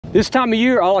This time of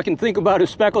year, all I can think about is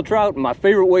speckled trout, and my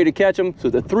favorite way to catch them. So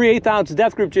the 3/8 ounce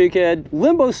death grip jig head,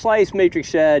 limbo slice matrix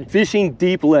shad, fishing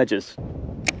deep ledges.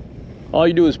 All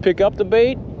you do is pick up the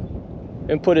bait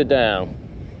and put it down.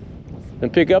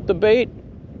 And pick up the bait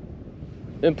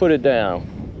and put it down.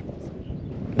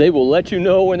 They will let you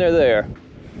know when they're there.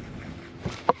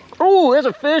 Oh, there's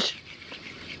a fish.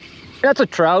 That's a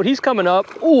trout. He's coming up.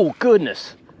 Oh,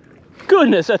 goodness.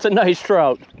 Goodness, that's a nice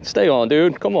trout. Stay on,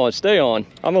 dude. Come on, stay on.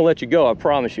 I'm gonna let you go, I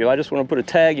promise you. I just want to put a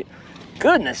tag.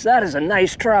 Goodness, that is a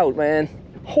nice trout, man.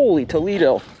 Holy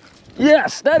Toledo.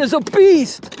 Yes, that is a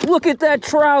beast. Look at that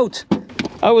trout.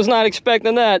 I was not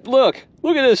expecting that. Look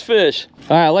at this fish.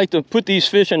 All right, I like to put these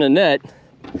fish in a net.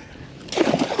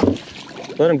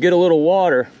 Let them get a little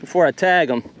water before I tag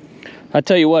them. I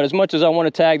tell you what, as much as I want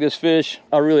to tag this fish,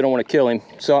 I really don't want to kill him.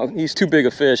 So he's too big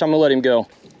a fish. I'm gonna let him go.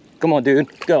 Come on, dude,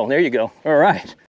 go. There you go. All right.